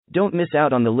Don't miss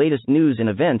out on the latest news and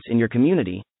events in your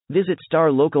community. Visit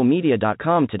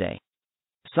starlocalmedia.com today.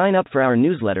 Sign up for our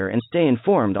newsletter and stay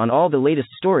informed on all the latest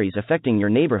stories affecting your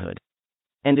neighborhood.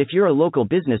 And if you're a local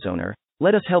business owner,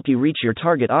 let us help you reach your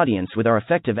target audience with our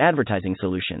effective advertising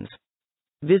solutions.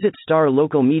 Visit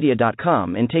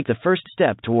starlocalmedia.com and take the first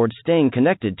step towards staying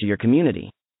connected to your community.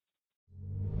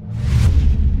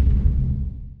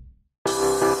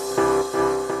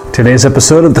 Today's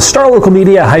episode of the Star Local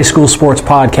Media High School Sports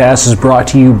Podcast is brought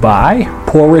to you by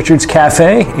Poor Richard's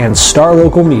Cafe and Star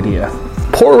Local Media.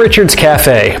 Poor Richard's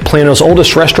Cafe, Plano's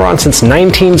oldest restaurant since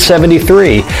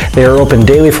 1973. They are open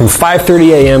daily from 5:30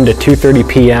 a.m. to 2:30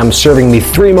 p.m., serving the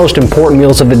three most important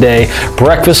meals of the day: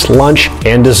 breakfast, lunch,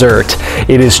 and dessert.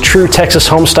 It is true Texas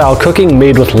home-style cooking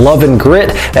made with love and grit.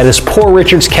 That is Poor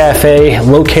Richard's Cafe,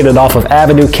 located off of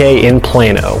Avenue K in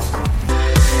Plano.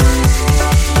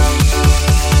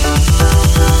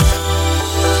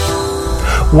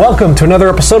 Welcome to another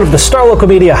episode of the Star Local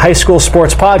Media High School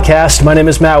Sports Podcast. My name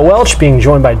is Matt Welch, being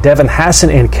joined by Devin Hassan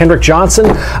and Kendrick Johnson.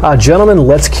 Gentlemen,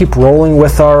 let's keep rolling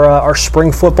with our spring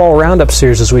football roundup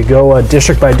series as we go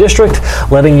district by district,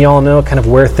 letting y'all know kind of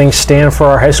where things stand for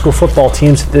our high school football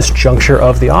teams at this juncture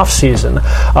of the offseason.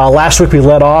 Last week we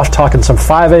led off talking some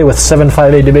 5A with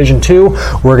 7-5A Division II.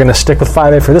 We're going to stick with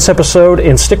 5A for this episode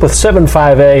and stick with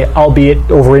 7-5A, albeit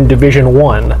over in Division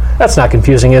I. That's not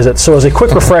confusing, is it? So as a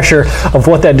quick refresher of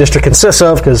what that district consists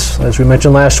of, because as we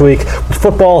mentioned last week, with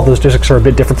football, those districts are a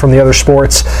bit different from the other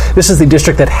sports. This is the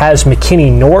district that has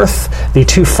McKinney North, the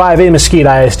two 5A Mesquite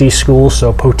ISD schools,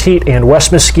 so Poteet and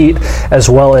West Mesquite, as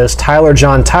well as Tyler,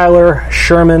 John Tyler,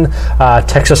 Sherman,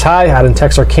 Texas High out in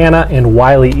Texarkana, and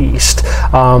Wiley East.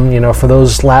 For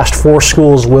those last four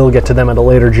schools, we'll get to them at a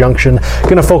later junction.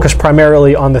 Going to focus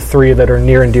primarily on the three that are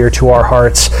near and dear to our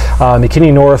hearts: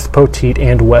 McKinney North, Poteet,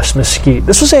 and West Mesquite.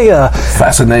 This was a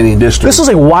fascinating district. This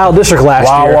was a wild district last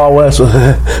year. Wild West.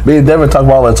 Me and Devin talk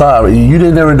about all the time. You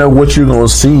didn't ever know what you're going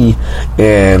to see,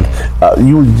 and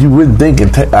you wouldn't think in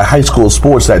high school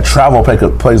sports that travel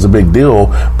plays a big deal,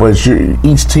 but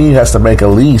each team has to make at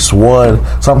least one,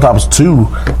 sometimes two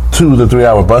to 3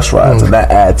 hour bus rides, and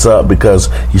that adds up because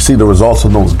you see the results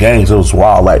of those games. It was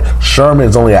wild. Like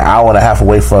Sherman's only an hour and a half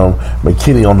away from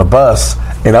McKinney on the bus,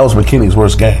 and that was McKinney's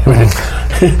worst game.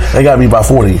 They got beat by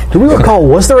 40. Do we recall,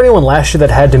 was there anyone last year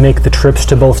that had to make the trips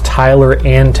to both Tyler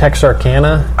and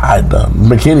Texarkana?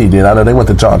 McKinney did. I know they went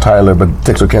to John Tyler, but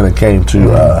Texarkana came to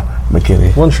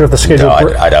McKinney. Wasn't sure if the schedule. No,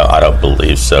 I don't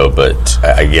believe so. But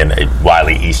again,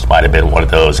 Wiley East might have been one of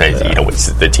those.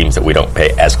 It's the teams that we don't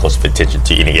pay as close of attention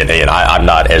to. And I'm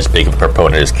not as big of a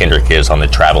proponent as Kendrick is on the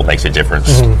travel makes a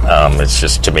difference. It's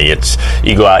just, to me, it's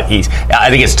you go out east. I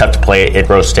think it's tough to play at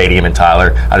Rose Stadium in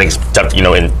Tyler. I think it's tough,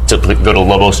 to go to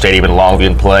Lobo Stadium in Longview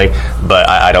and play. But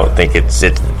I don't think it's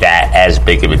that as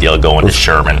big of a deal going to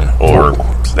Sherman or.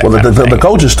 The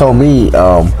coaches told me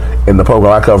in the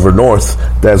program I cover North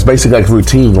that it's basically like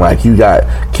routine. Like you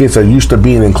got kids that are used to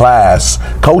being in class.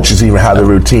 Coaches even have the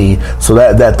routine, so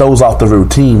that throws off the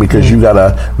routine because you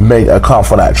gotta make account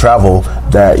for that travel.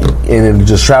 And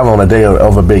just traveling on a day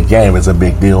of a big game is a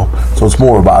big deal. So it's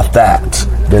more about that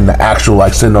than the actual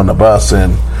sitting on the bus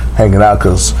and hanging out,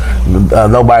 because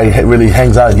nobody really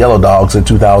hangs out in Yellow Dogs in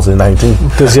 2019.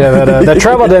 Because that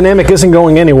travel dynamic isn't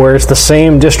going anywhere. It's the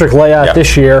same district layout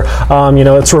this year.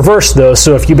 It's reversed though.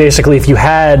 So if you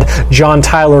had John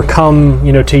Tyler come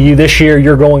to you this year,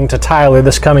 you're going to Tyler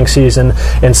this coming season,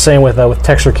 and same with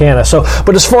Texarkana. So,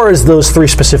 but as far as those three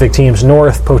specific teams,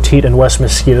 North, Poteet, and West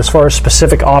Mesquite, as far as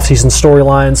specific offseason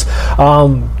storylines,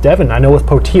 Devin, I know with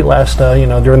Poteet last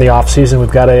during the offseason,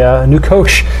 we've got a new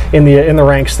coach in the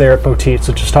ranks there at Poteet.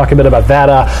 So just talk a bit about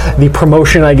that, the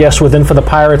promotion, I guess, within for the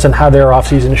Pirates and how their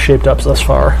offseason is shaped up thus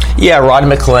far. Yeah, Rod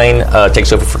McLean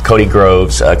takes over for Cody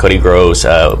Groves. Cody Groves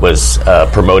was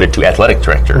promoted to athletic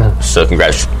director. So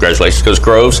congratulations, Coach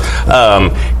Groves.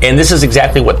 And this is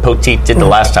exactly what Poteet did the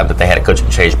last time that they had a coaching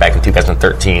change back in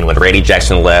 2013 when Randy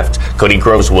Jackson left. Cody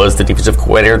Groves was the defensive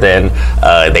coordinator then.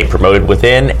 They promoted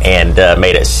within and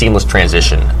made a seamless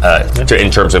transition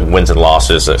in terms of wins and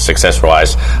losses,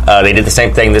 success-wise. They did the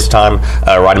same thing this time.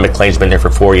 Rodney McLean's been there for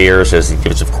 4 years as the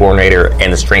defensive coordinator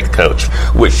and the strength coach,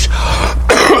 which,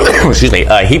 excuse me,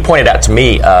 he pointed out to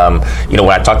me, when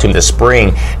I talked to him this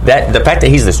spring, that the fact that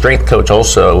he's the strength coach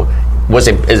also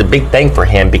is a big thing for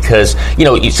him because,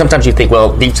 sometimes you think,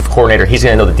 well, defensive coordinator, he's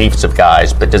going to know the defensive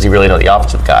guys, but does he really know the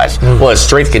offensive guys? Well, as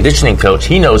strength conditioning coach,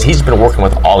 he knows he's been working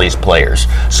with all these players.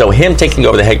 So him taking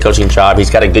over the head coaching job, he's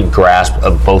got a good grasp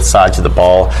of both sides of the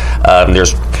ball.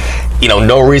 There's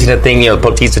no reason to think,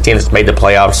 Poteet's a team that's made the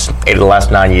playoffs 8 of the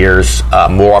last 9 years.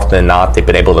 More often than not, they've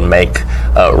been able to make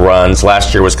runs.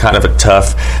 Last year was kind of a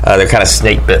tough, they're kind of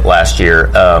snake bit last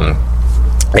year.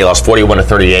 They lost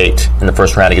 41-38 in the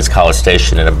first round against College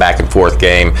Station in a back-and-forth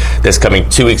game. This coming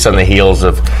 2 weeks on the heels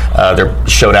of their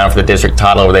showdown for the district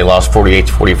title, where they lost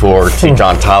 48-44 to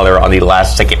John Tyler on the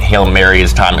last-second Hail Mary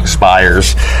as time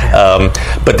expires.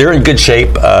 But they're in good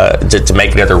shape to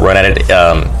make another run at it.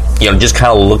 Just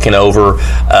kind of looking over,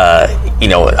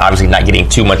 obviously not getting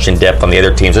too much in depth on the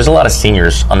other teams. There's a lot of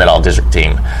seniors on that all-district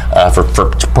team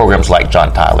for programs like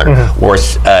John Tyler.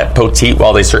 Whereas Poteet,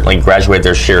 while they certainly graduated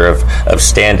their share of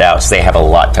standouts, they have a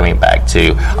lot coming back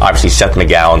too. Obviously, Seth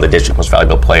McGowan, the district most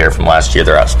valuable player from last year,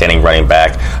 their outstanding running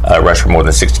back, rushed for more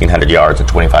than 1,600 yards and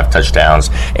 25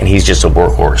 touchdowns, and he's just a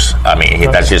workhorse. I mean,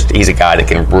 he's a guy that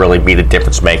can really be the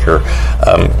difference maker.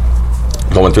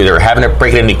 Going through there, having to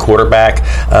break in the quarterback,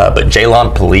 but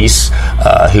Jalon Police,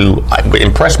 who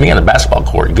impressed me on the basketball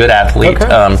court, good athlete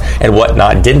and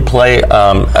whatnot, didn't play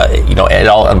at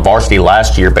all on varsity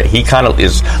last year, but he kind of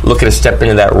is looking to step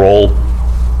into that role.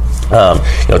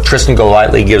 Tristan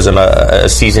Golightly gives him a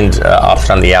seasoned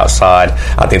option on the outside.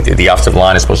 I think the offensive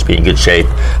line is supposed to be in good shape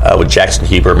with Jackson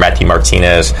Huber, Matthew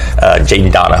Martinez,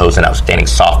 Jaden Donahoe is an outstanding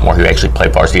sophomore who actually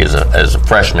played varsity as a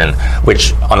freshman,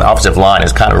 which on the offensive line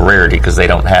is kind of a rarity because they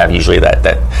don't have usually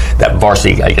that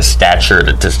varsity, I guess, stature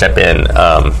to step in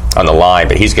on the line.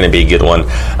 But he's going to be a good one.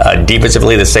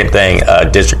 Defensively, the same thing.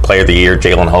 District Player of the Year,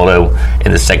 Jalen Hodo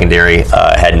in the secondary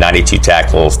had 92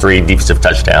 tackles, 3 defensive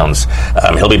touchdowns.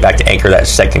 He'll be back to anchor that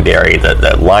secondary.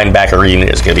 The linebacker unit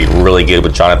is going to be really good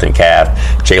with Jonathan Caff,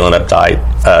 Jalen Updike,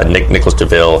 Nicholas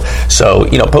DeVille. So,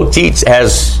 Poteet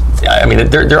has,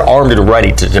 they're armed and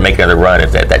ready to make another run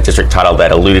at that district title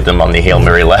that eluded them on the Hail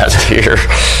Mary last year.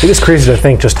 It is crazy to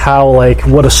think just how,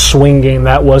 what a swing game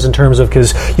that was in terms of,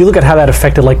 because you look at how that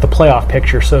affected, the playoff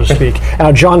picture, so to speak.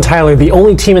 Now, John Tyler, the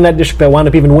only team in that district that wound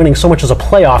up even winning so much as a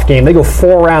playoff game, they go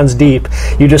 4 rounds deep.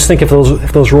 You just think if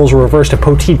those rules were reversed, if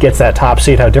Poteet gets that top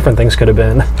seed, how different things could have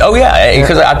been. Oh, yeah,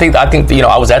 because I think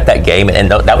I was at that game, and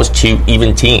that was 2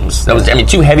 even teams. That was,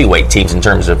 2 heavyweight teams in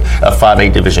terms of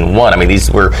 5A Division I.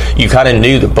 These were, you kind of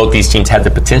knew that both these teams had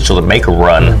the potential to make a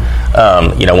run,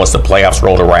 once the playoffs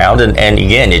rolled around. And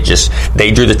again,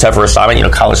 they drew the tougher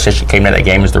assignment. College Station came to that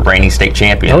game as the reigning state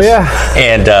champions. Oh, yeah.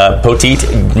 And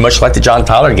Poteet, much like the John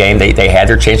Tyler game, they had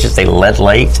their chances. They led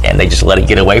late, and they just let it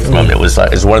get away from them. It was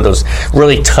one of those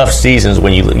really tough seasons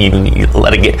when you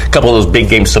let it get a couple of those big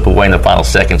games slip away in the final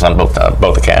seconds on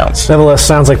both accounts. Nevertheless,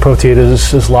 sounds like Poteet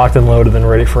is locked and loaded and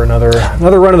ready for another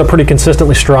run of the pretty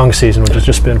consistently strong season, which has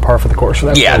just been par for the course for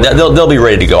that. Yeah, they'll be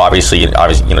ready to go. Obviously,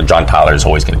 John Tyler is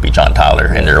always going to be John Tyler,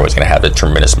 and they're always going to have a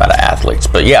tremendous amount of athletes.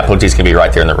 But yeah, Poteet's going to be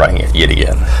right there in the running yet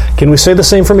again. Can we say the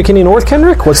same for McKinney North,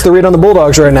 Kendrick? What's the read on the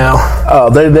Bulldogs right now?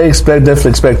 They definitely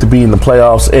expect to be in the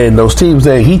playoffs, and those teams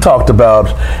that he talked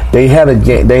about, they had a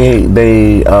game.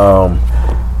 They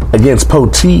against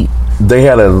Poteet.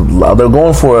 They're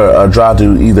going for a drive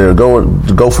to either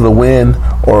go for the win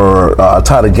or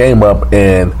tie the game up,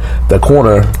 and the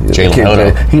corner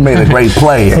he made a great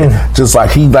play. Just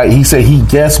like he said he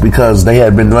guessed because they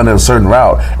had been running a certain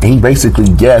route, and he basically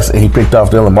guessed, and he picked off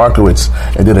Dylan Markowitz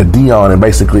and did a Dion, and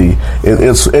basically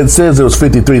it says it was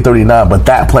 53-39, but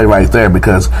that play right there,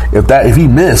 because if he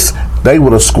missed, they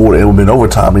would have scored. It would have been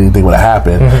overtime. Anything would have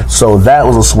happened. So that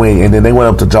was a swing, and then they went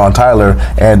up to John Tyler,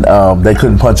 and they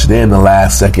couldn't punch it in the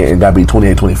last second and got beat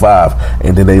 28-25.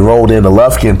 And then they rolled in the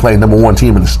Lufkin, playing number 1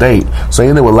 team in the state. So they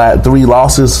ended with 3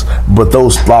 losses, but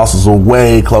those losses were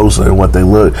way closer than what they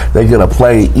looked. They're going to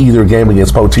play either game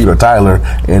against Poteet or Tyler,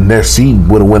 and their seed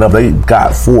would have went up. They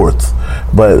got 4th.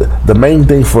 But the main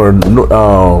thing for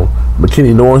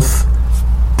McKinney North,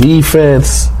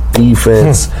 defense. They're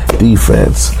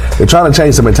trying to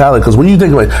change the mentality, because when you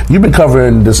think about it, you've been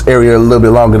covering this area a little bit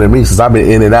longer than me, since I've been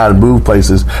in and out and moved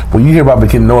places. When you hear about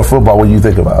McKinney North football, what do you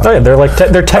think about? Oh, yeah,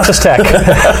 they're Texas Tech.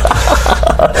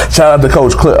 Shout out to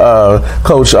Coach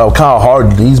Kyle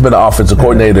Harden. He's been the offensive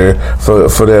coordinator for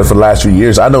the last few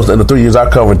years. I know in the 3 years I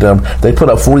covered them, they put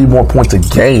up 40 more points a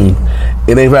game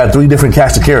and they've had 3 different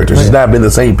cast of characters. It's not been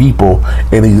the same people,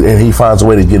 and he finds a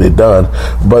way to get it done.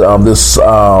 But this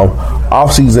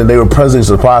offseason, they were pleasantly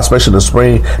surprised, especially in the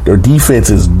spring. Their defense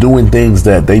is doing things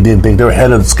that they didn't think. They were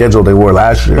ahead of the schedule they were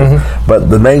last year. But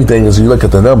the main thing is, you look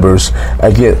at the numbers,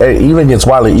 again, even against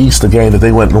Wiley East, the game that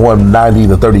they won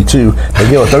 90-32, they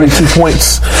gave up 32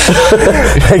 points.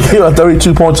 They gave up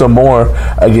 32 points or more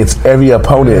against every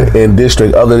opponent in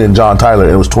district other than John Tyler.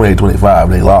 It was 28-25.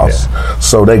 They lost.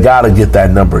 So they got to get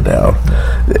that number down.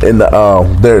 And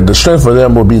the strength for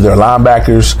them will be their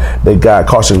linebackers. They got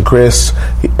Carson Chris,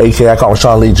 a.k.a. I call him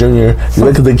Sean Lee Jr. You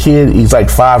look at the kid, he's like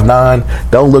 5'9".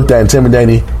 Don't look that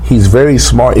intimidating. He's very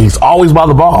smart. He's always by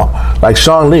the ball. Like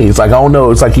Sean Lee. It's like, I don't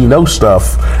know. It's like he knows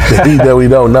stuff that we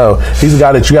don't know. He's a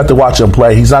guy that you have to watch him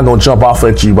play. He's not going to jump off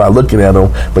at you by looking at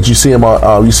him, but you see him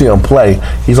play.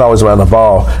 He's always around the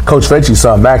ball. Coach Fetchy's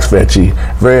son, Max Fetchy,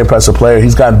 very impressive player.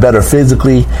 He's gotten better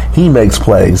physically. He makes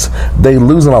plays. They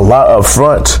losing a lot up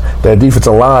front. Their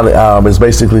defensive line is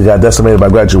basically got decimated by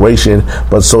graduation,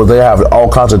 but so they have all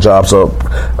kinds of jobs. So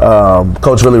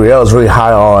Coach Villarreal is really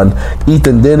high on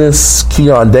Ethan Dennis,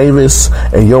 Keon Davis,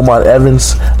 and Yomon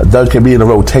Evans. Doug can be in the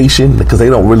rotation because they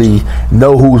don't really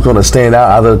know who's going to stand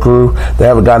out of the crew. They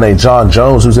have a guy named John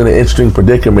Jones who's in an interesting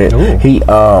predicament. Ooh. He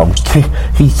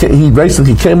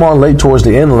basically came on late towards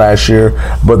the end of last year,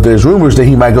 but there's rumors that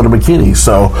he might go to McKinney.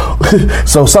 So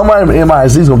somebody in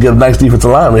MISD is going to get a nice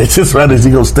defensive lineman. It's just whether he's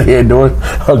going to stay indoors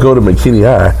or go to McKinney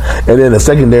High. And then the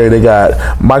secondary, they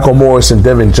got Michael Morris and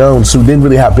Devin Jones, who didn't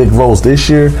really have big roles this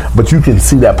year, but you can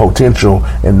see that potential,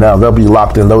 and now they'll be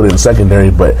locked and loaded in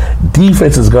secondary. But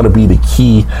defense is going to be the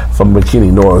key from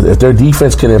McKinney North. If their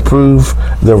defense can improve,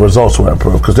 their results will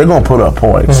improve because they're going to put up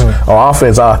points. On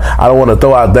offense, I don't want to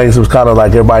throw out things. It was kind of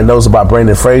like everybody knows about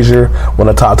Brandon Frazier, one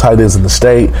of the top tight ends in the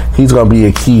state. He's going to be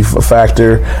a key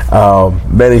factor.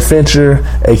 Manny Fincher,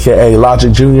 a.k.a.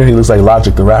 Logic Jr., he looks like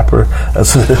Logic the rapper.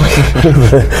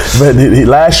 But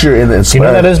last year in the you know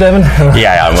who that is, Devin?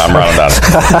 Yeah, I'm running down.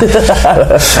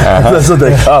 That's what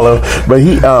they call him. But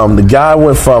the guy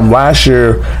went from last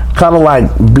year kind of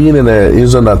like being he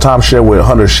was in a timeshare with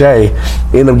Hunter Shea,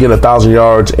 ended up getting 1,000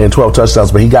 yards and 12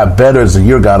 touchdowns, but he got better as the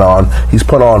year got on. He's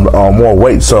put on more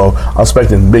weight, so I'm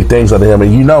expecting big things out of him.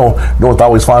 And North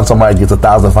always finds somebody that gets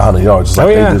 1,500 yards.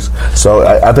 So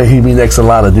I think he'd be next in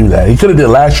line to do that. He could have did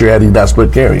last year had he not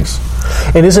split carries.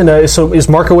 And is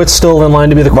Markowitz still in line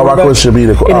to be the quarterback? Markowitz should be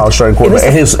the starting quarterback.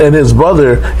 And his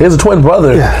brother, he has a twin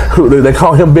brother, who they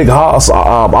call him Big Hoss,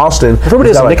 Austin. Everybody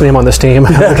has a nickname on this team.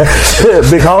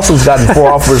 Big Hoss has gotten 4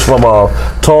 offers from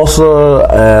Tulsa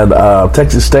and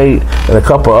Texas State and a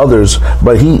couple others,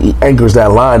 but he anchors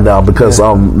that line now because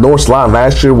North's line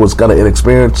last year was kind of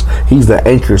inexperienced. He's the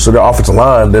anchor, so their offensive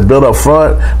line, they're built up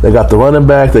front. They got the running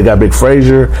back, they got Big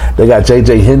Frazier, they got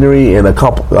J.J. Henry, and a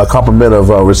complement of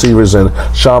receivers and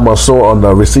Sean Mansour on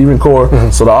the receiving corps.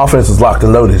 So the offense is locked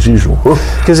and loaded as usual.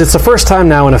 Because it's the first time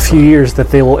now in a few years that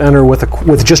they will enter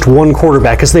with just one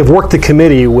quarterback, because they've worked the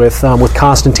committee with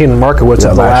Constantine and Markowitz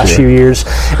over the last few years.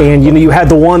 And you had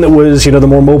the one that was the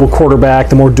more mobile quarterback,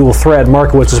 the more dual threat.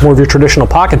 Markowitz is more of your traditional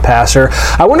pocket passer.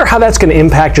 I wonder how that's going to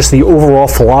impact just the overall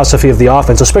philosophy of the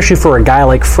offense, especially for a guy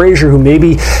like Frazier, who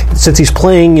maybe since he's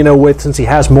playing since he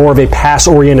has more of a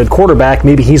pass-oriented quarterback,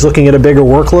 maybe he's looking at a bigger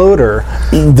workload. Or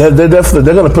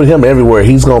they're going to put him everywhere.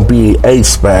 He's going to be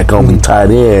ace-back, going to be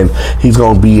tight end. He's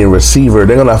going to be in receiver.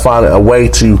 They're going to find a way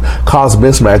to cause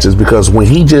mismatches because when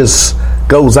he just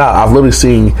goes out, I've literally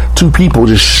seen 2 people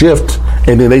just shift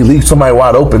and then they leave somebody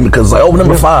wide open because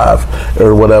number 5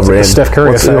 or whatever. It's like the Steph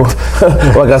Curry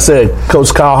effect. Like I said,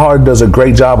 Coach Kyle Hart does a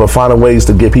great job of finding ways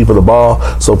to get people the ball,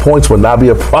 so points would not be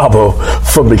a problem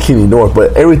for McKinney North.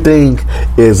 But everything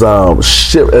is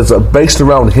based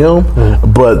around him,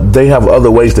 but they have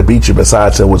other ways to beat you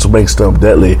besides him, which makes them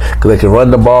deadly because they can run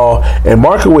the ball. And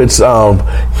Markowitz,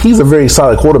 he's a very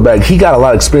solid quarterback. He got a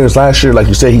lot of experience last year. Like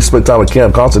you said, he split time with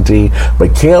Cam Constantine,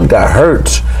 but Cam got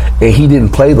hurt and he didn't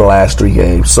play the last 3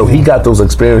 games. So he got those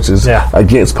experiences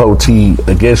against Poteet,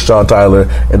 against John Tyler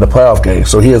in the playoff game.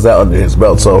 So he has that under his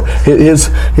belt. So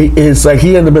it's like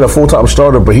he hadn't been a full-time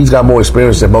starter, but he's got more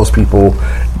experience than most people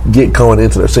get going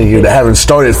into their senior year that haven't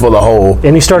started for the whole.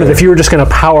 And he started, if you were just going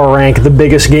to power rank the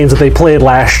biggest games that they played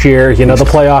last year, the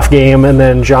playoff game and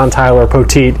then John Tyler,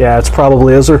 Poteet, it's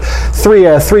probably, those are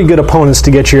three good opponents to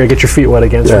get your feet wet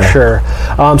against for sure.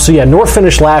 North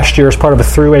finished last year as part of a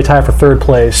 3-way tie for 3rd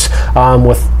place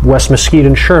with West Mesquite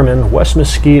and Sherman. West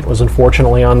Mesquite was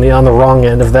unfortunately on the wrong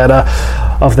end of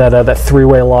that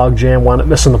three-way log jam, wound up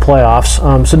missing the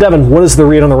playoffs. So Devin, what is the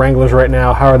read on the Wranglers right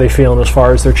now? How are they feeling as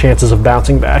far as their chances of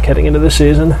bouncing back heading into this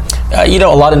season? A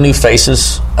lot of new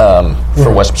faces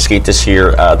for West Mesquite this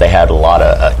year. They had a lot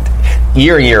of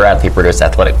year in, year out, they produce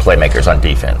athletic playmakers on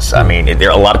defense. I mean,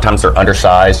 a lot of times they're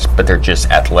undersized, but they're just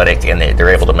athletic, and they're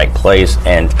able to make plays.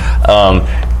 And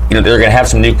they're going to have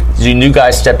some new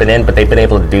guys stepping in, but they've been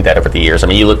able to do that over the years. I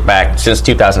mean, you look back, since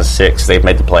 2006, they've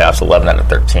made the playoffs 11 out of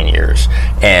 13 years.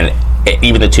 And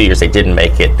even the 2 years they didn't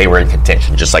make it, they were in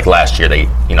contention. Just like last year, they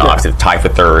obviously tied for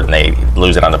third, and they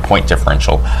lose it on the point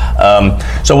differential.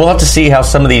 So we'll have to see how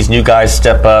some of these new guys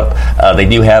step up. They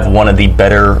do have one of the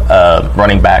better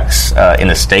running backs in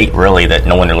the state, really, that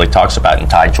no one really talks about, in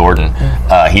Ty Jordan.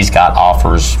 He's got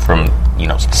offers from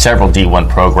several D1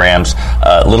 programs.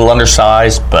 A little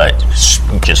undersized, but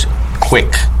just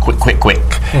quick.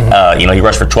 He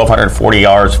rushed for 1,240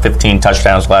 yards, 15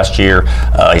 touchdowns last year.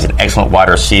 He's an excellent wide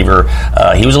receiver.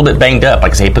 He was a little bit banged up.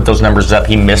 Like I say, he put those numbers up.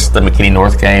 He missed the McKinney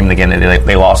North game. Again,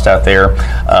 they lost out there.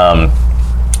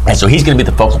 And so he's going to be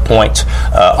the focal point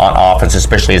on offense,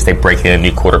 especially as they break in a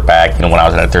new quarterback. When I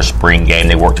was at their spring game,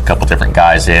 they worked a couple different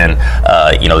guys in.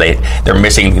 They're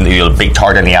missing the big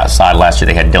target on the outside. Last year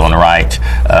they had Dylan Wright.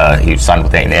 He signed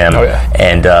with A&M. Oh, yeah.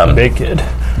 And big kid.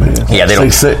 Yeah, they don't.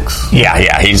 6'6".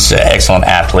 Yeah, he's an excellent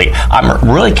athlete. I'm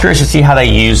really curious to see how they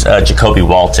use Jacoby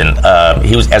Walton.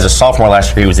 He was, as a sophomore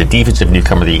last year, he was the defensive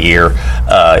newcomer of the year.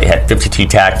 He had 52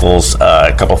 tackles,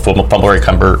 a couple of fumble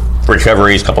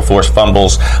recoveries, a couple forced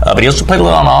fumbles, but he also played a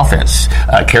little on offense.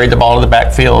 Carried the ball to the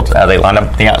backfield. They lined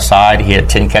up the outside. He had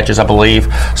 10 catches, I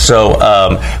believe. So,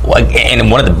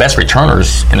 and one of the best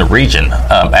returners in the region,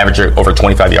 averaging over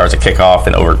 25 yards a kickoff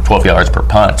and over 12 yards per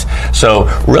punt. So,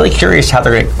 really curious how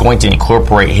they're going to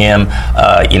incorporate him.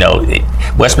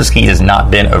 West Mesquite has not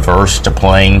been averse to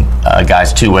playing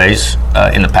guys two ways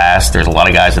in the past. There's a lot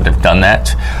of guys that have done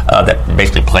that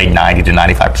basically played 90 to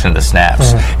 95% of the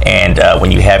snaps. And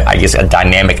when you have, I guess, a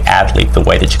dynamic athlete the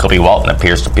way that Jacoby Walton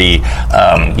appears to be,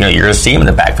 you're going to see him in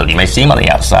the backfield. You may see him on the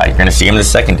outside. You're going to see him in the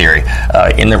secondary,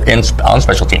 on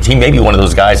special teams. He may be one of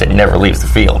those guys that never leaves the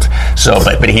field. So,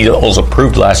 but he also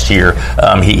proved last year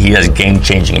he has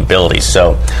game-changing abilities.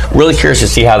 So, really curious to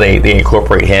see how they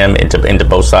incorporate him into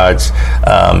both sides.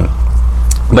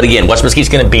 But again, West Mesquite's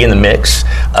going to be in the mix.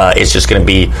 It's just going to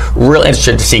be real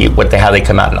interesting to see how they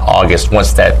come out in August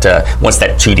once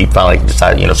that 2 deep finally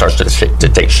starts to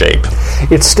take shape.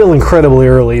 It's still incredibly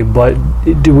early, but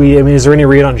is there any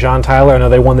read on John Tyler? I know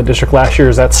they won the district last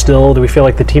year. Do we feel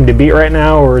like the team to beat right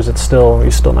now, or is it still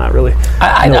not really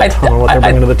a ton on what they're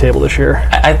bringing to the table this year?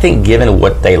 I think given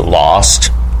what they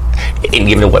lost, and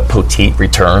given what Poteet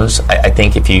returns, I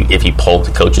think if you polled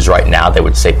the coaches right now, they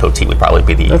would say Poteet would probably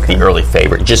be the early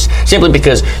favorite. Just simply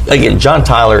because, again, John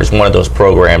Tyler is one of those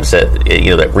programs that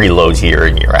that reloads year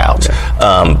in, year out.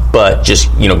 Yeah. But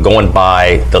just going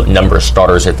by the number of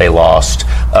starters that they lost,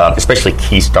 especially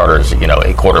key starters,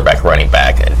 a quarterback, running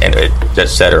back, and et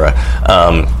cetera.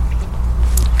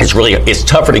 It's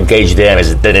tougher to gauge them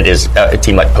than it is a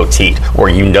team like Poteet, where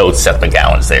Seth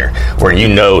McGowan's there, where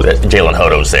that Jalen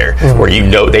Hodo's there,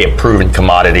 where they have proven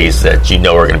commodities that are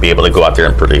going to be able to go out there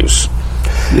and produce.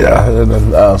 Yeah,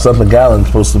 and Seth McGowan's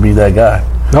supposed to be that guy.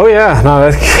 Oh yeah,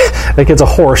 no, that kid's a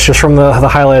horse. Just from the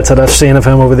highlights that I've seen of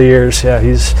him over the years, yeah,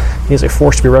 he's a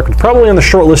force to be reckoned. Probably on the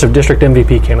short list of district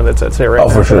MVP candidates, I'd say now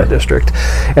for that district.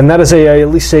 And that is at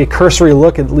least a cursory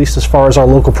look, at least as far as our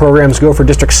local programs go for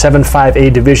District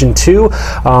 7-5A Division 2.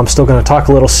 I'm still going to talk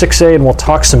a little 6A, and we'll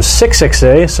talk some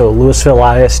 6A. So Louisville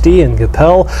ISD and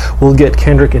Capel. We'll get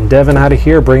Kendrick and Devin out of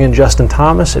here, bring in Justin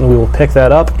Thomas, and we will pick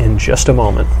that up in just a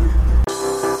moment.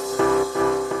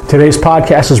 Today's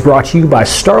podcast is brought to you by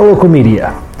Star Local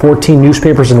Media. 14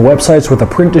 newspapers and websites with a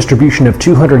print distribution of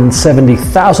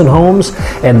 270,000 homes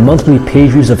and monthly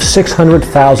page views of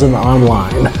 600,000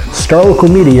 online. Star Local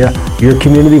Media, your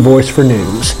community voice for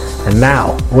news. And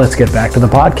now, let's get back to the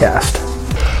podcast.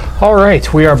 All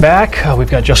right, we are back. We've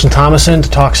got Justin Thomas in to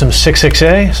talk some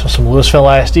 6A, so some Louisville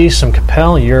ISD, some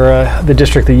Capel. You're the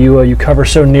district that you cover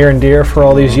so near and dear for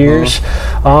all these years.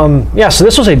 So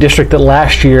this was a district that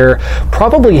last year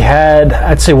probably had,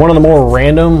 I'd say, one of the more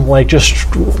random, returns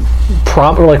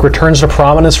to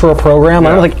prominence for a program. Yeah.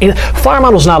 I don't think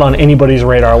Flower was not on anybody's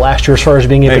radar last year as far as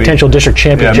being a potential district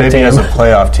championship team. Maybe as a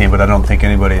playoff team, but I don't think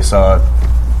anybody saw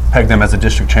peg them as a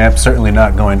district champ. Certainly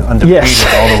not going undefeated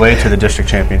all the way to the district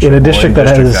championship. In a district that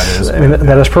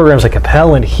has programs like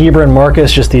Capel and Heber and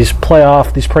Marcus, just these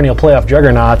perennial playoff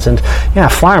juggernauts, and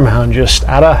Flower Mound just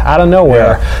out of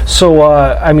nowhere. Yeah. So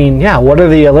what are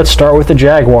the? Let's start with the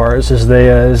Jaguars as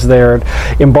they're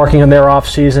embarking on their off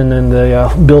season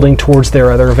and building towards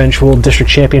their eventual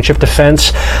district championship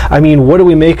defense. I mean, what do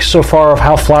we make so far of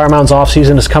how Flower Mound's off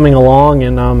season is coming along,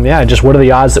 and just what are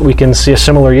the odds that we can see a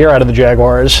similar year out of the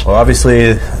Jaguars? Well,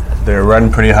 obviously, they're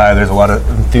running pretty high. There's a lot of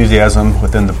enthusiasm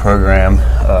within the program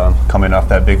coming off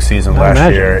that big season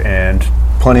last year, and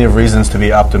plenty of reasons to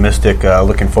be optimistic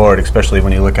looking forward, especially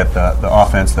when you look at the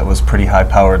offense that was pretty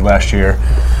high-powered last year.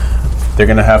 They're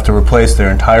going to have to replace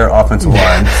their entire offensive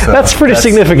line. So that's pretty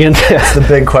significant. That's the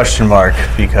big question mark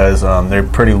because they're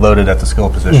pretty loaded at the skill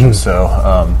position.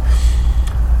 So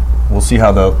we'll see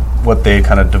how what they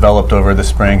kind of developed over the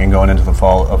spring and going into the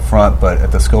fall up front, but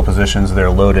at the skill positions, they're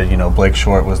loaded. Blake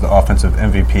Short was the offensive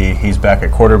MVP. He's back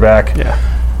at quarterback. Yeah.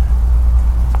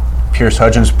 Pierce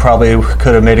Hudgens probably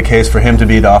could have made a case for him to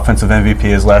be the offensive MVP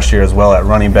as last year as well at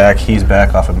running back. He's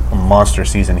back off a monster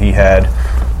season he had.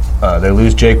 They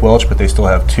lose Jake Welch, but they still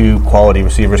have two quality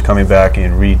receivers coming back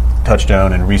in Reed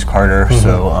Touchdown and Reese Carter.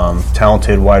 So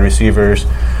talented wide receivers.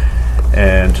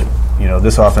 And,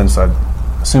 this offense,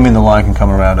 assuming the line can come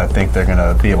around, I think they're going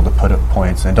to be able to put up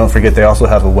points. And don't forget, they also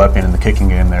have a weapon in the kicking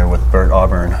game there with Bert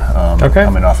Auburn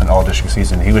coming off an all-district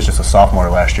season. He was just a sophomore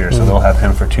last year, so they'll have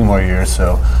him for 2 more years.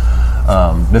 So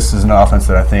this is an offense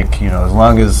that I think, as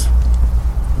long as,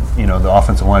 the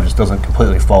offensive line just doesn't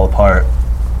completely fall apart,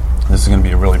 this is going to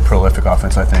be a really prolific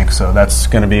offense, I think. So that's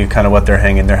going to be kind of what they're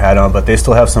hanging their hat on. But they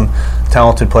still have some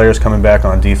talented players coming back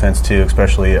on defense, too,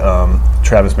 especially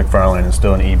Travis McFarland and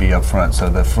still an EB up front. So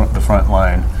the front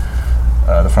line,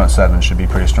 the front seven should be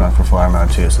pretty strong for Flower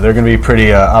Mound, too. So they're going to be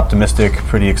pretty optimistic,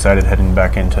 pretty excited heading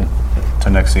back into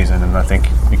next season. And I think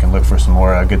we can look for some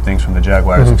more good things from the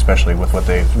Jaguars, especially with what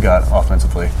they've got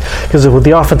offensively. Because with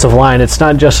the offensive line, it's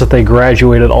not just that they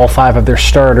graduated all 5 of their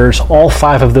starters. All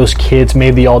 5 of those kids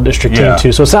made the all-district team,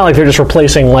 too. So it's not like they're just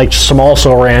replacing, like, some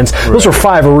also-rans. Right. Those are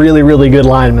 5 really, really good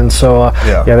linemen. So,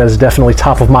 that is definitely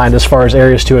top of mind as far as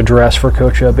areas to address for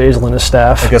Coach Basil and his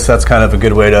staff. I guess that's kind of a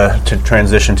good way to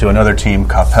transition to another team,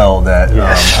 Capel, that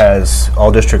has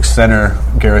all-district center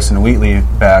Garrison Wheatley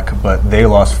back, but they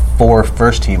lost 4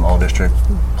 first-team all-district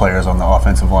players on the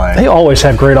offensive line. They always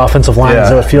have great offensive lines,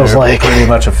 so it feels like. Pretty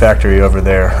much a factory over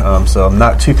there. So I'm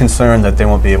not too concerned that they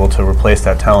won't be able to replace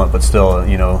that talent, but still,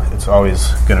 it's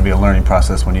always going to be a learning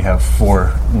process when you have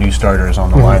 4 new starters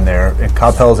on the line there. And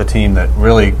Capel is a team that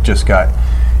really just got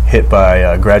hit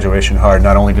by graduation hard.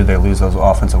 Not only did they lose those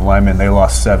offensive linemen, they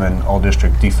lost 7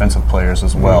 all-district defensive players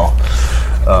as well.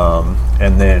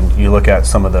 And then you look at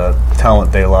some of the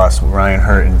talent they lost, Ryan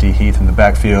Hurt and D. Heath in the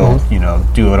backfield,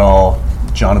 do it all.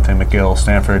 Jonathan McGill,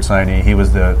 Stanford signee, he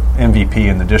was the MVP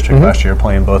in the district last year,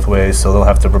 playing both ways, so they'll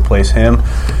have to replace him.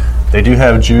 They do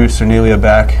have Drew Cernelia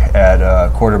back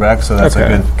at quarterback, so that's a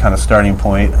good kind of starting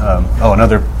point.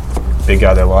 Another big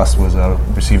guy they lost was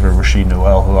receiver Rashid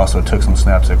Noel, who also took some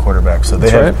snaps at quarterback. So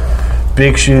they have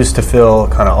big shoes to fill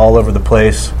kind of all over the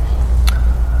place.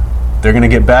 They're going to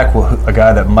get back a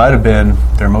guy that might have been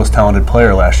their most talented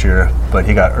player last year, but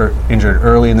he got injured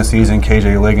early in the season,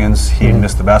 KJ Liggins. He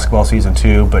missed the basketball season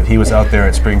too, but he was out there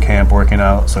at spring camp working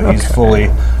out, so he's fully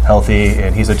healthy,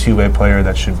 and he's a two-way player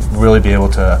that should really be able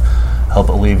to help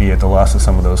alleviate the loss of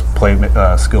some of those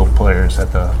skilled players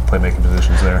at the playmaking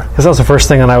positions there. Because that was the first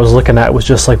thing that I was looking at was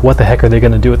just like, what the heck are they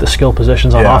going to do with the skill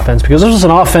positions on offense? Because this was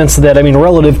an offense that,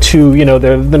 relative to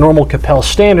the normal Capel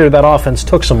standard, that offense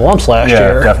took some lumps last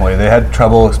year. Yeah, definitely. They had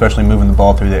trouble, especially moving the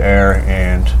ball through the air,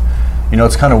 and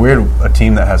it's kind of weird. A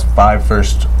team that has 5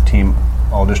 first-team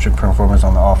all-district performers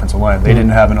on the offensive line, they didn't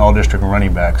have an all-district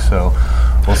running back, so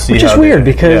we'll see. Which is weird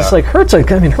because Hurt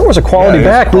was a quality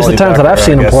back. At least the times that I've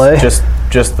seen him play.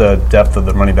 Just the depth of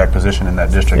the running back position in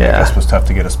that district, I guess, was tough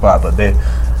to get a spot. But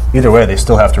either way, they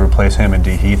still have to replace him and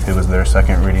D. Heath, who was their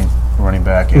second running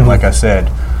back. And like I said,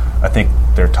 I think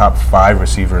their top 5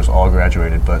 receivers all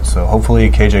graduated. But so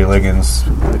hopefully KJ Liggins,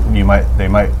 they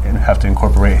might have to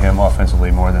incorporate him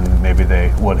offensively more than maybe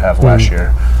they would have last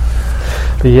year.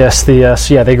 Yes,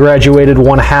 they graduated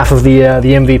one half of the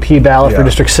MVP ballot for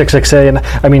District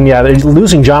 6XA, and they're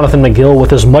losing Jonathan McGill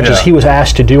with as much as he was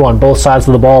asked to do on both sides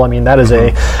of the ball. That is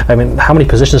how many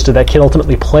positions did that kid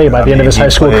ultimately play by the end of his high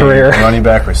school career? Running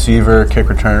back, receiver, kick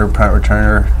returner, punt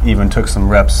returner, even took some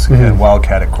reps at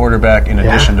Wildcat at quarterback, in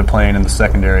addition to playing in the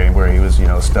secondary where he was,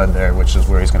 a stud there, which is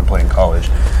where he's going to play in college.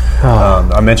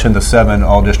 I mentioned the 7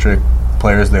 all-district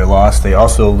players they lost. They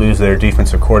also lose their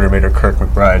defensive coordinator, Kirk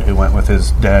McBride, who went with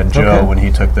his dad, Joe, when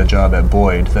he took the job at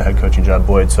Boyd, the head coaching job at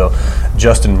Boyd. So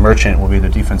Justin Merchant will be the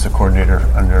defensive coordinator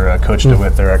under Coach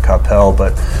DeWitt there at Coppell.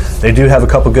 But they do have a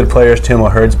couple good players. Tim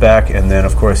O'Hurd's back, and then,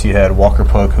 of course, you had Walker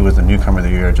Pook, who was the newcomer of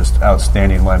the year, just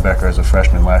outstanding linebacker as a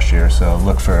freshman last year. So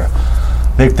look for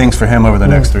big things for him over the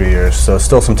next 3 years. So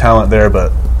still some talent there,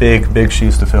 but big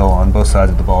shoes to fill on both sides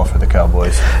of the ball for the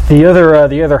Cowboys. The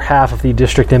other half of the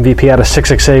district MVP out of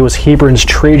 6XA was Hebron's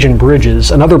Trajan Bridges,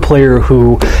 another player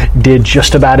who did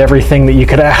just about everything that you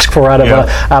could ask for out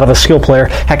of a skill player.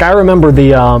 Heck, I remember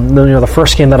the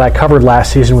first game that I covered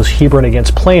last season was Hebron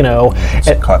against Plano.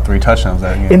 Caught 3 touchdowns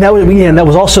that game. And that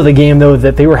was also the game though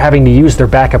that they were having to use their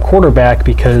backup quarterback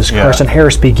because Carson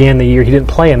Harris began the year. He didn't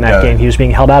play in that game. He was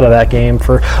being held out of that game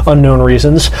for unknown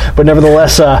reasons. But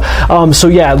nevertheless,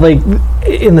 like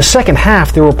in the second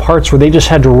half, there were parts where they just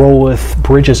had to roll with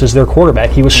Bridges as their quarterback.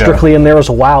 He was strictly in there as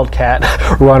a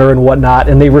wildcat runner and whatnot,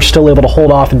 and they were still able to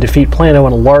hold off and defeat Plano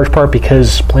in a large part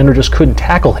because Plano just couldn't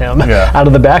tackle him out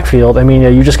of the backfield. I mean,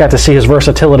 you just got to see his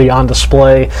versatility on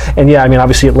display, and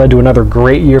obviously it led to another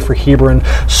great year for Hebron.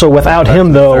 So without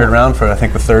him, though, third round for I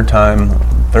think the third time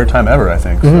ever, I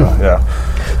think.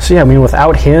 So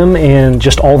without him and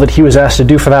just all that he was asked to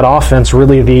do for that offense,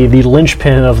 really the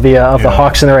linchpin of the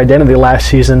Hawks and their identity last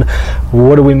season.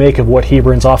 What do we make of what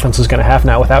Hebron's offense is going to have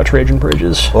now without Trajan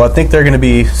Bridges? Well, I think they're going to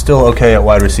be still okay at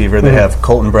wide receiver. They have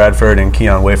Colton Bradford and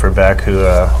Keon Wafer back, who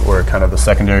were kind of the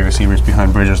secondary receivers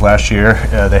behind Bridges last year.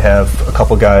 They have a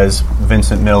couple guys,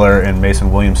 Vincent Miller and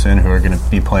Mason Williamson, who are going to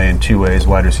be playing 2 ways,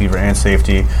 wide receiver and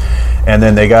safety. And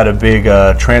then they got a big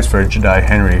transfer, Jedi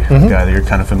Henry, a guy that you're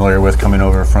kind of familiar with, coming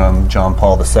over from John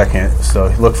Paul II.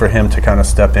 So look for him to kind of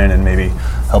step in and maybe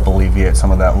help alleviate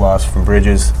some of that loss from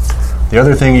Bridges. The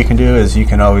other thing you can do is you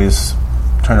can always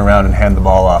turn around and hand the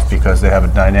ball off because they have a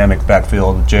dynamic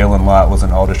backfield. Jalen Lott was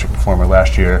an all-district performer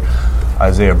last year.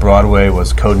 Isaiah Broadway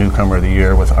was co-newcomer of the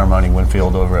year with Armani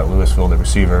Winfield over at Louisville, the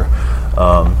receiver.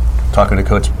 Talking to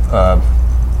Coach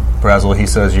Brazel, he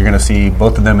says you're going to see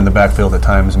both of them in the backfield at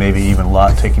times, maybe even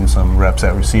Lott taking some reps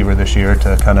at receiver this year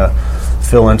to kind of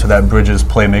fill into that Bridges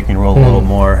playmaking role a little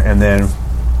more. And then,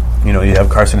 you have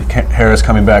Carson Harris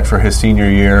coming back for his senior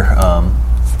year.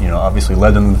 Obviously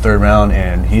led them in the third round,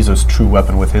 and he's a true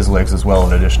weapon with his legs as well,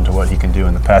 in addition to what he can do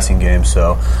in the passing game.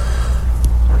 So,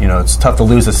 it's tough to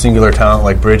lose a singular talent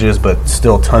like Bridges, but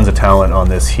still tons of talent on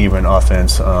this Hebron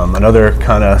offense. Another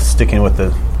kind of sticking with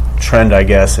the trend, I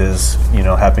guess, is,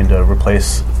 having to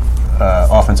replace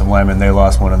offensive linemen. They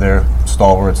lost one of their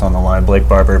stalwarts on the line, Blake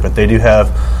Barber, but they do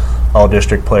have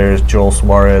all-district players, Joel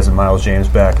Suarez and Miles James,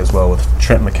 back as well with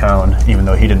Trent McCown, even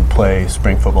though he didn't play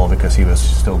spring football because he was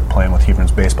still playing with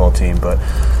Hebron's baseball team. But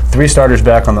 3 starters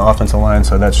back on the offensive line,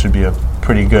 so that should be a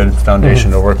pretty good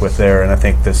foundation to work with there. And I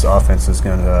think this offense is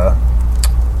going to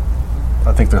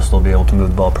I think they'll still be able to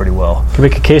move the ball pretty well. Can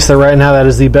make a case that right now that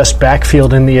is the best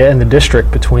backfield in the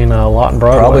district between Lott and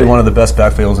Broadway. Probably one of the best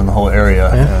backfields in the whole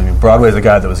area. Yeah. I mean, Broadway's a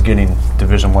guy that was getting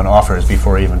Division I offers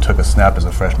before he even took a snap as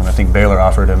a freshman. I think Baylor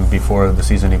offered him before the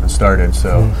season even started.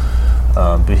 So,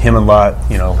 but him and Lott,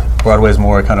 Broadway's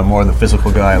more the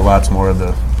physical guy. Lott's more of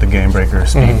the game breaker,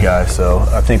 speed guy. So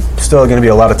I think still going to be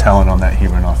a lot of talent on that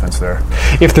Hebron offense there.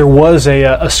 If there was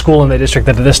a school in the district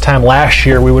that at this time last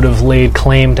year we would have laid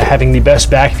claim to having the best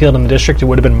backfield in the district, it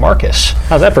would have been Marcus.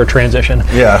 How's that for a transition?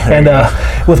 Yeah. And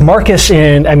with Marcus,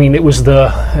 and it was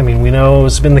we know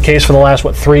it's been the case for the last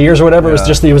 3 years or whatever. Yeah.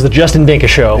 It was the Justin Dinka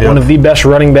show. Yep. One of the best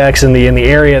running backs in the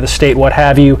area, the state, what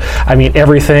have you.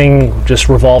 Everything just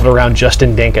revolved around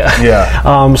Justin Dinka.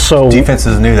 Yeah. So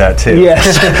defenses knew that too.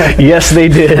 Yes. Yes, they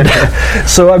did.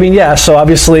 So so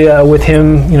obviously with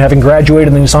him, having graduated,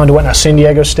 and then he's on to San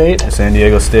Diego State. San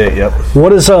Diego State, yep. What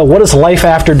does life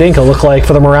after Dinka look like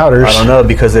for the Marauders? I don't know,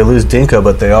 because they lose Dinka,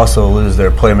 but they also lose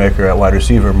their playmaker at wide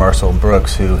receiver, Marcel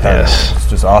Brooks, who is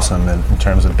just awesome in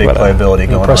terms of big playability.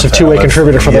 Going impressive two-way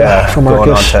contributor for Marcus. Going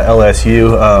on to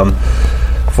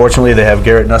LSU. Fortunately, they have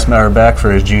Garrett Nussmauer back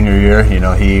for his junior year.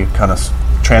 He kind of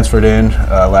transferred in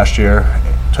last year,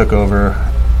 took over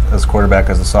as quarterback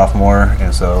as a sophomore,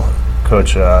 and so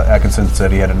Coach Atkinson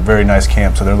said he had a very nice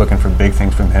camp, so they're looking for big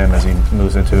things from him as he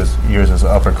moves into his years as an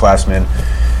upperclassman.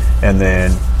 And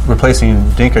then replacing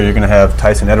Dinka, you're going to have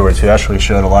Tyson Edwards, who actually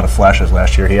showed a lot of flashes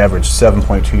last year. He averaged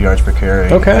 7.2 yards per carry,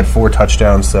 had 4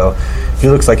 touchdowns, so he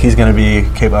looks like he's going to be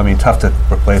capable. Tough to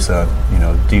replace a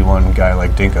D1 guy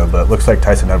like Dinka, but looks like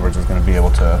Tyson Edwards is going to be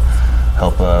able to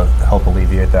help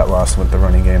alleviate that loss with the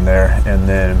running game there. And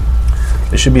then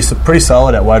they should be pretty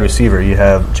solid at wide receiver. You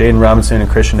have Jaden Robinson and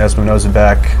Christian Espinoza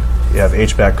back. You have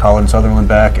H-back Colin Sutherland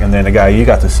back, and then a guy you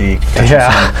got to see.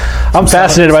 I'm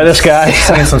fascinated by this guy.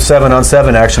 Seeing some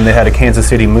 7-on-7 action. They had a Kansas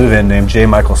City move-in named J.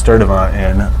 Michael Sturdivant,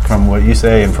 and from what you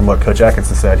say and from what Coach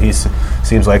Atkinson said, he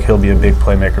seems like he'll be a big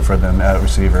playmaker for them at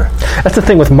receiver. That's the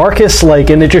thing with Marcus,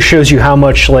 and it just shows you how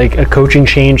much a coaching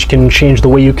change can change the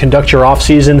way you conduct your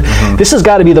offseason. This has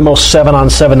got to be the most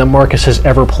 7-on-7 that Marcus has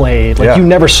ever played. You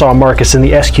never saw Marcus in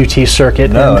the SQT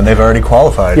circuit. No, and they've already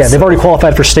qualified. Yeah, they've already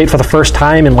qualified for state for the first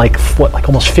time in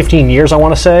almost 15 years, I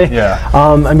want to say.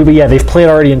 Yeah. They've played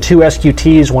already in 2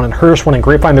 SQTs, one in Hearst, one in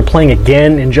Grapevine. They're playing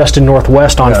again in Justin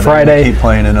Northwest on Friday. They keep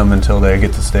playing in them until they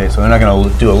get to state. So they're not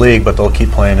going to do a league, but they'll keep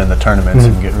playing in the tournaments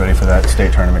and get ready for that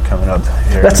state tournament coming up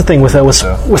here. That's the thing with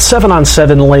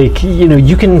 7-on-7,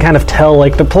 you can kind of tell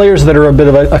the players that are a bit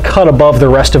of a cut above the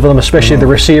rest of them, especially the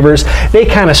receivers, they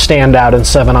kind of stand out in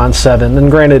 7-on-7.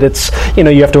 And granted, it's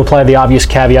you have to apply the obvious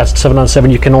caveats.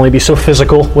 7-on-7, you can only be so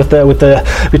physical with the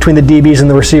between the DBs and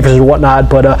the receivers and whatnot.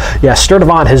 But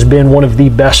Sturdivant has been one of the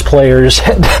best players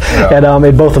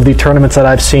at both of the tournaments that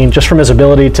I've seen, just from his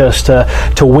ability to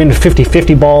win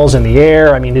 50-50 balls in the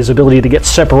air. I mean, his ability to get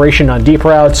separation on deep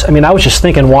routes. I mean, I was just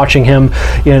thinking watching him,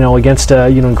 against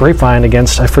in Grapevine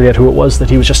against, I forget who it was, that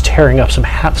he was just tearing up some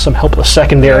helpless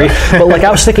secondary. But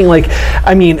I was thinking,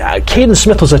 Caden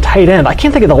Smith was a tight end. I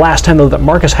can't think of the last time though that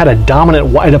Marcus had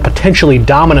a potentially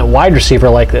dominant wide receiver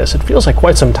like this. It feels like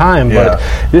quite some time. But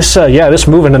this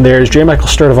moving in there is J. Michael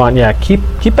Sturdivant. Yeah,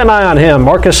 keep an eye on him.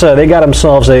 Marcus, they got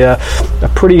themselves a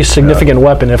pretty significant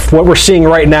weapon. If what we're seeing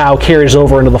right now carries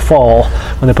over into the fall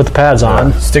when they put the pads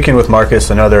on. Sticking with Marcus,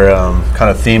 another kind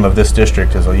of theme of this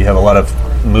district is you have a lot of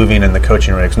moving in the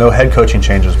coaching ranks. No head coaching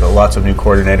changes, but lots of new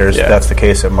coordinators. Yeah. That's the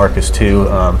case at Marcus too.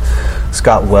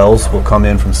 Scott Wells will come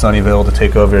in from Sunnyvale to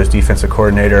take over as defensive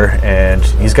coordinator, and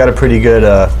he's got a pretty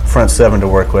good front 7 to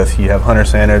work with. You have Hunter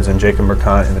Sanders and Jacob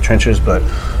Mercant in the trenches, but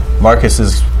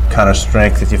Marcus's kind of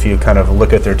strength, if you kind of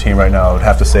look at their team right now, I would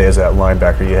have to say is at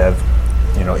linebacker. You have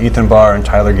Ethan Barr and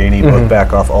Tyler Gainey both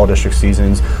back off all district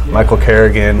seasons. Michael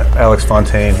Kerrigan, Alex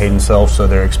Fontaine, Hayden Self, so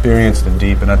they're experienced and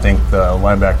deep, and I think the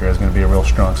linebacker is going to be a real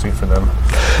strong suit for them.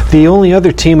 The only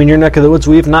other team in your neck of the woods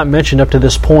we have not mentioned up to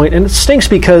this point, and it stinks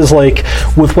because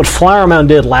with what Flower Mound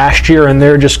did last year, and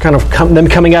they're just kind of them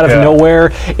coming out of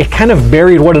nowhere, it kind of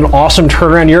buried what an awesome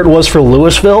turnaround year it was for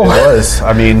Louisville. It was.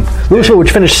 I mean, Louisville,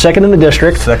 which finished second in the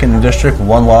district. Second in the district,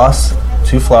 1 loss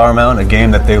to Flower Mound, a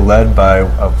game that they led by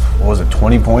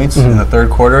 20 points in the third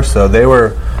quarter. So they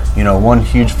were, one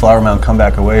huge Flower Mound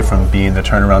comeback away from being the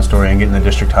turnaround story and getting the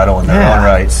district title in their own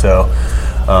right. So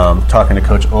talking to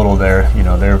Coach Odell there,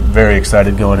 they're very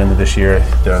excited going into this year.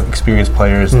 The experienced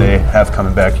players they have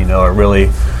coming back, are really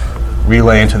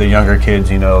relaying to the younger kids,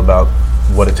 about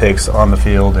what it takes on the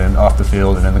field and off the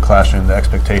field and in the classroom, the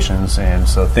expectations. And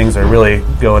so things are really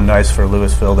going nice for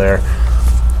Louisville there.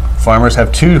 Farmers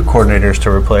have 2 coordinators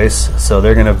to replace, so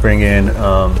they're going to bring in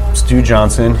Stu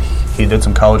Johnson. He did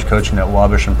some college coaching at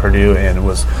Wabash and Purdue and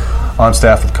was on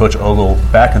staff with Coach Ogle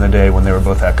back in the day when they were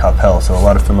both at Coppell, so a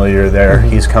lot of familiarity there.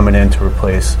 He's coming in to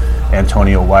replace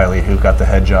Antonio Wiley, who got the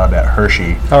head job at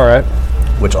Hershey. All right.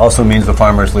 Which also means the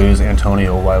Farmers lose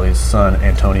Antonio Wiley's son,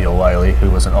 Antonio Wiley,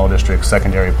 who was an all-district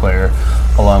secondary player,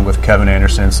 along with Kevin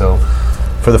Anderson. So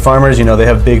for the Farmers, they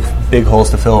have big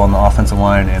holes to fill on the offensive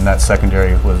line, and that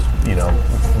secondary was,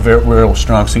 very real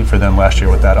strong suit for them last year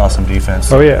with that awesome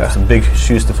defense. Oh, yeah. Some big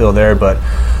shoes to fill there, but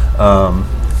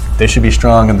they should be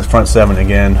strong in the front 7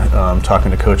 again.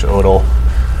 Talking to Coach Odell,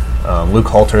 Luke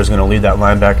Halter is going to lead that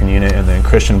linebacking unit, and then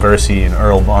Christian Versey and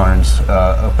Earl Barnes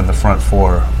up in the front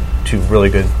 4, 2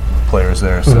 really good players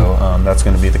there. So that's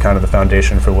going to be the kind of the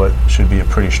foundation for what should be a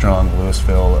pretty strong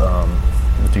Louisville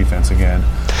defense again.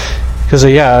 Because,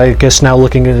 I guess now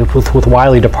looking at it with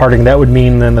Wiley departing, that would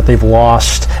mean then that they've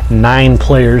lost 9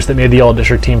 players that made the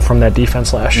all-district team from that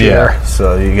defense last year. Yeah,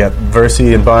 so you got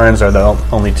Versey and Barnes are the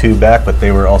only 2 back, but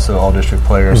they were also all-district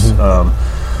players.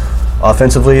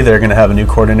 Offensively, they're going to have a new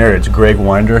coordinator. It's Greg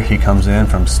Winder. He comes in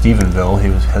from Stephenville. He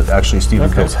was actually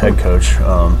Stephenville's head coach.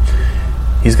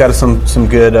 He's got some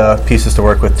good pieces to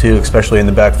work with, too, especially in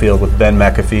the backfield with Ben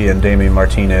McAfee and Damian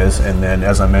Martinez. And then,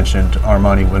 as I mentioned,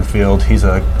 Armani Winfield. He's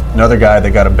another guy that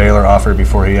got a Baylor offer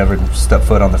before he ever stepped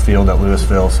foot on the field at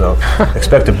Louisville. So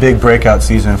expect a big breakout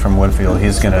season from Winfield.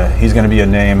 He's gonna be a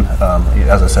name,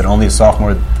 as I said, only a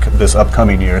sophomore this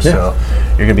upcoming year. Yeah. So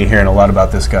you're going to be hearing a lot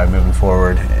about this guy moving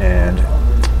forward. And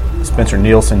Spencer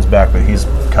Nielsen's back, but he's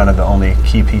kind of the only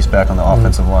key piece back on the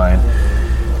offensive line.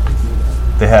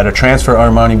 They had a transfer,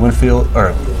 Armani Winfield,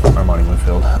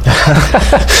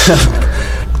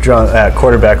 drawn at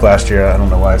quarterback last year. I don't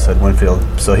know why I said Winfield.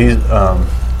 So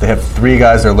they have 3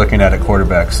 guys they're looking at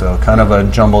quarterback. So kind of a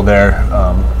jumble there.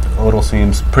 A Odell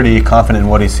seems pretty confident in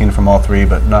what he's seen from all three,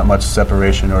 but not much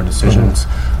separation or decisions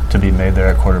to be made there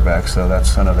at quarterback. So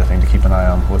that's another thing to keep an eye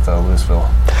on with Louisville.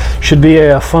 Should be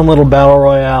a fun little battle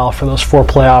royale for those 4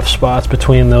 playoff spots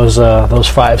between those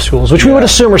 5 schools, which we would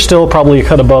assume are still probably a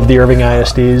cut above the Irving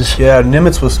ISDs. Yeah,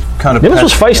 Nimitz was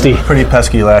was feisty, pretty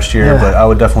pesky last year, but I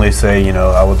would definitely say,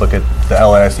 I would look at the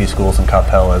LISD schools and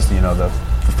Coppell as the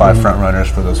 5 front runners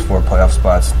for those 4 playoff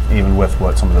spots, even with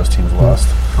what some of those teams lost.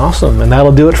 Awesome, and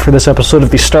that'll do it for this episode of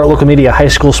the Start Local Media High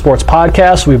School Sports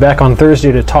Podcast. We'll be back on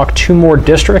Thursday to talk 2 more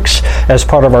districts as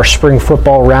part of our spring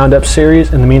football roundup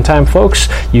series. In the meantime, folks,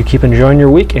 you keep enjoying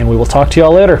your week, and we will talk to you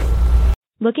all later.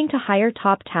 Looking to hire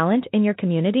top talent in your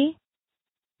community?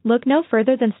 Look no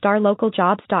further than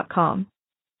StarLocalJobs.com.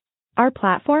 Our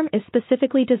platform is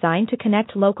specifically designed to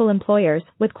connect local employers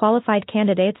with qualified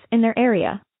candidates in their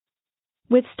area.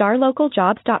 With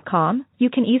StarLocalJobs.com, you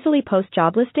can easily post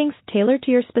job listings tailored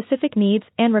to your specific needs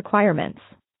and requirements.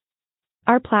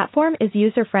 Our platform is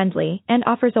user-friendly and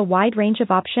offers a wide range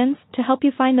of options to help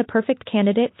you find the perfect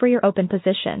candidate for your open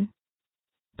position.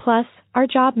 Plus, our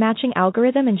job matching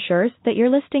algorithm ensures that your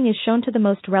listing is shown to the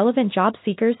most relevant job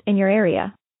seekers in your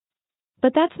area.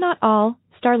 But that's not all.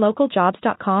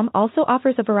 StarLocalJobs.com also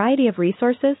offers a variety of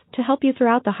resources to help you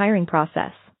throughout the hiring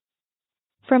process.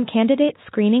 From candidate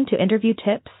screening to interview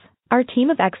tips, our team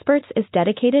of experts is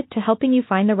dedicated to helping you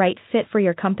find the right fit for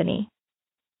your company.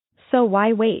 So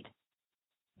why wait?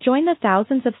 Join the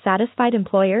thousands of satisfied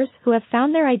employers who have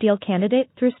found their ideal candidate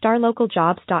through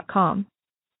StarLocalJobs.com.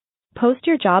 Post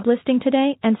your job listing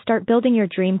today and start building your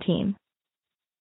dream team.